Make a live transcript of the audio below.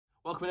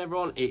Welcome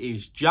everyone, it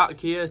is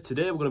Jack here.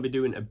 Today we're going to be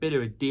doing a bit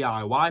of a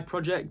DIY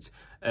project.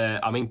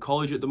 I'm in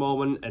college at the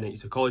moment and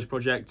it's a college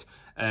project.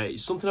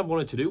 It's something I've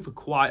wanted to do for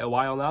quite a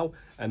while now,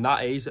 and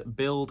that is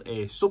build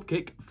a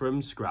subkick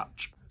from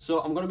scratch.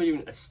 So I'm going to be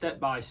doing a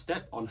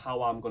step-by-step on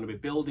how I'm going to be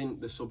building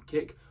the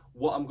subkick,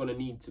 what I'm going to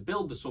need to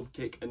build the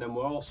subkick, and then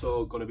we're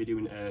also going to be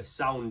doing a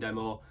sound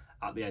demo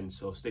at the end,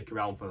 so stick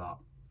around for that.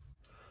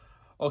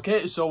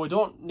 Okay, so we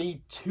don't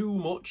need too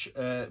much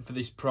for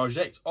this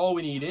project. All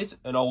we need is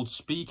an old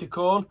speaker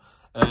cone.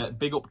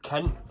 Big up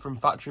Kent from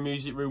Factory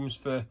Music Rooms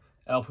for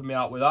helping me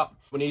out with that.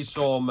 We need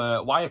some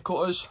wire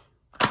cutters.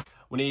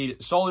 We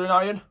need soldering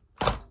iron.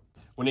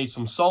 We need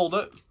some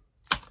solder.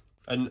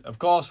 And of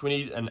course we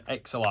need an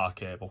XLR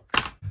cable.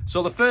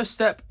 So the first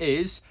step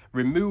is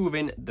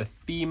removing the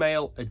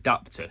female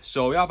adapter.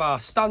 So we have our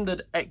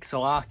standard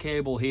XLR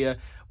cable here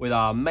with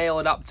our male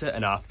adapter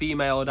and our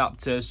female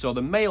adapter. So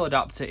the male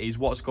adapter is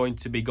what's going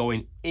to be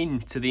going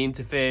into the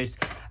interface.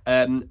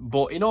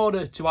 But in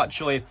order to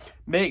actually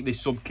make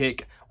this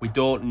subkick, we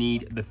don't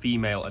need the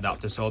female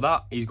adapter. So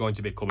that is going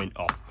to be coming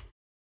off.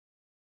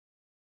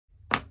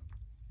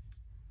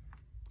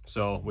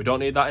 So we don't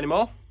need that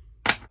anymore.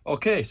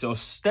 Okay, so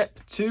step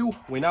 2,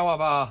 we now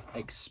have our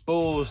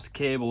exposed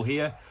cable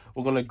here.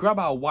 We're going to grab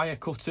our wire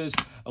cutters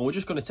and we're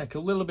just going to take a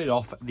little bit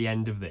off the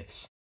end of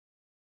this.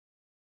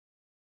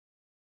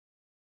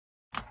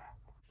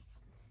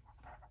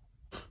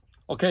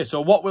 Okay,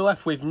 so what we're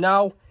left with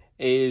now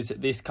is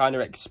this kind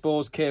of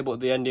exposed cable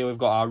at the end here. We've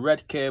got our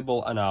red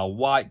cable and our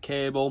white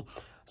cable.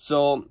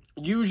 So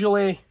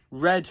usually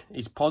red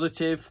is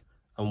positive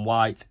and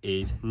white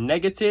is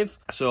negative.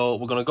 So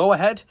we're going to go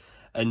ahead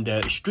and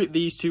strip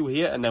these two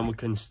here, and then we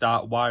can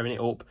start wiring it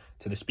up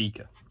to the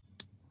speaker.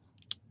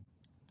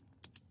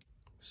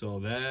 So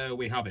there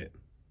we have it.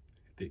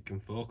 If it can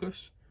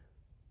focus.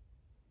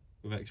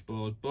 We've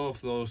exposed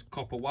both those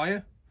copper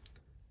wire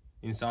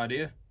inside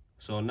here.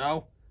 So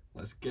now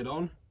let's get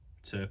on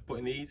to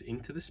putting these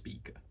into the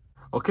speaker.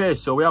 Okay,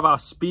 so we have our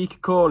speaker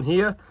cone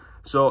here.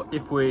 So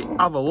if we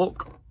have a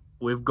look,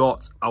 we've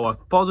got our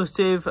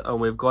positive and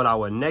we've got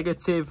our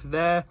negative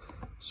there.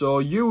 So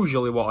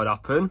usually what would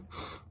happen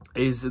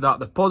is that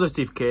the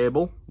positive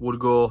cable would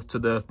go to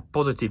the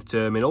positive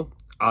terminal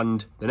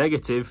and the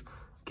negative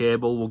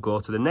cable will go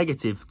to the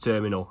negative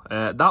terminal.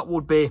 That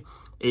would be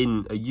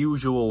in a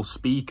usual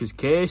speaker's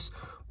case,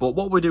 but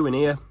what we're doing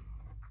here,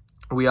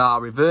 we are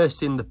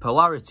reversing the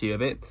polarity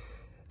of it.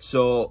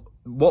 So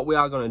what we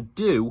are going to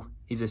do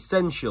is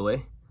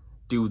essentially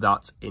do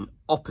that in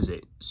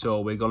opposite. So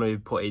we're going to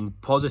be putting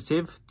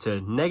positive to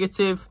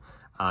negative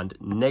and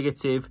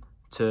negative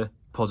to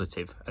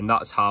positive, and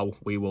that's how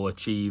we will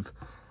achieve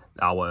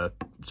our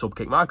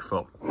subkick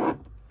microphone.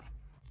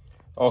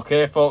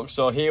 Okay folks,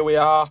 so here we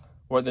are,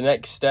 we're at the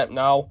next step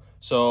now.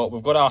 So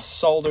we've got our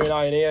soldering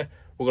iron here,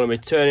 we're going to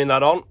be turning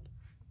that on.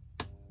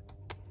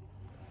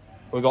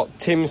 We've got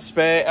Tim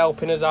Spade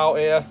helping us out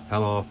here.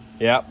 Hello.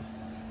 Yep.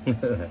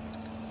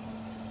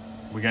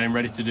 We're getting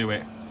ready to do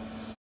it.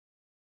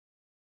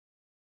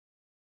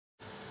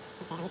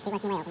 So just keep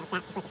working your way up, it'll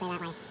start, just work its way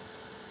that way. If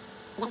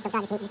you get stuck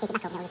on, just keep it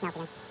back up and it'll just melt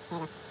again. There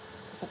you go.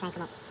 Just keep trying to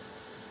come up.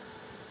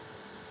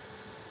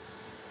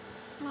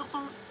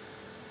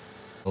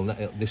 Well,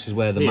 this is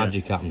where the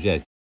magic happens, yeah.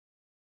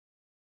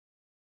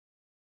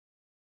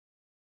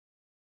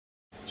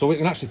 So we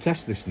can actually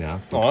test this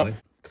now. All right.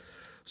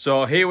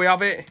 So here we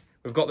have it.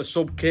 We've got the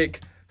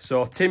subkick.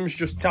 So Tim's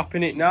just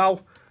tapping it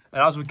now.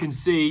 And as we can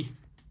see,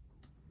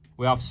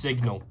 we have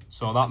signal.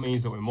 So that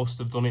means that we must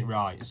have done it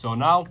right. So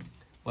now,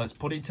 let's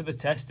put it to the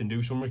test and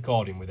do some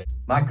recording with it.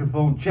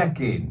 Microphone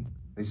check-in.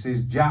 This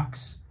is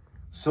Jack's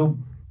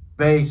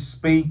sub-bass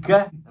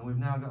speaker. And we've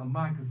now got a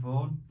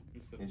microphone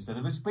instead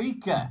of a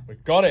speaker.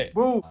 We've got it.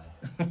 Woo!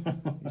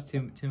 It's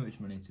too much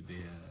money to be...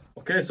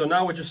 Okay, so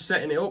now we're just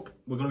setting it up.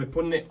 We're going to be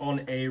putting it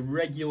on a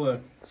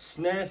regular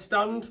snare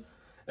stand.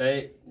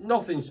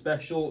 Nothing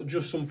special,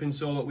 just something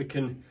so that we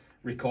can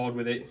record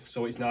with it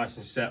so it's nice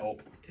and set up.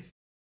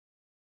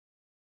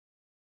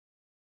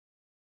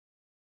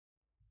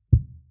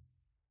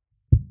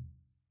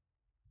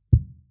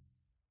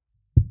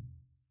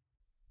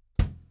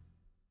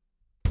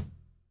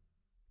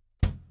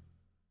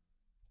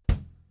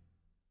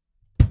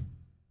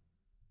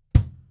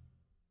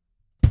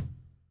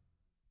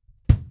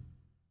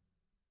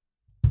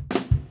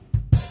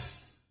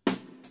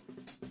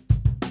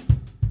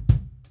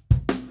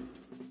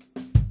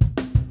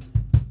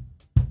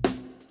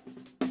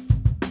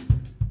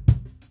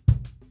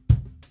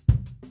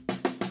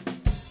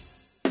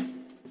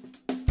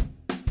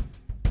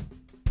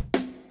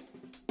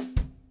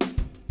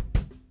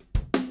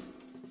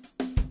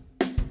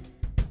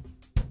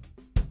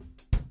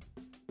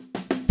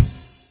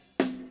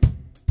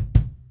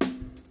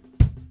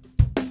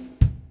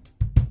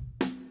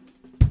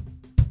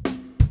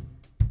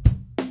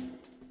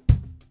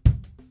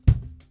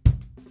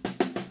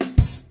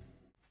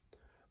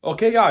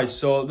 Okay guys,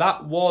 so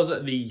that was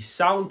the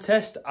sound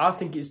test. I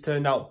think it's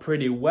turned out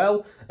pretty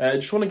well.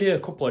 Just want to give a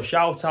couple of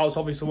shout outs.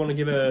 Obviously I want to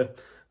give a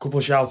Couple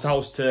of shout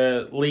outs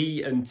to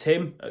Lee and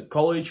Tim at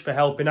college for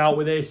helping out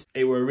with this.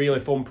 It was a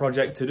really fun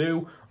project to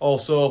do.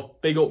 Also,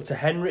 big up to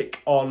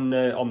Henrik on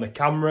the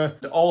camera.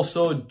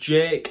 Also,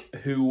 Jake,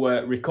 who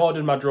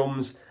recorded my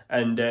drums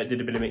and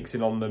did a bit of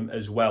mixing on them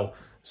as well.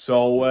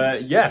 So,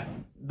 yeah,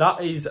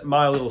 that is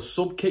my little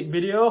subkick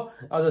video.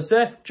 As I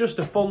say, just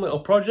a fun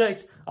little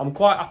project. I'm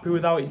quite happy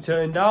with how it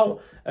turned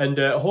out, and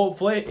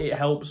hopefully it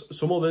helps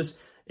some others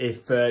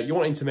if you're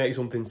wanting to make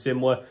something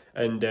similar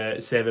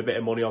and save a bit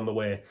of money on the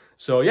way.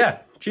 So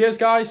yeah, cheers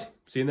guys,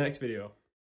 see you in the next video.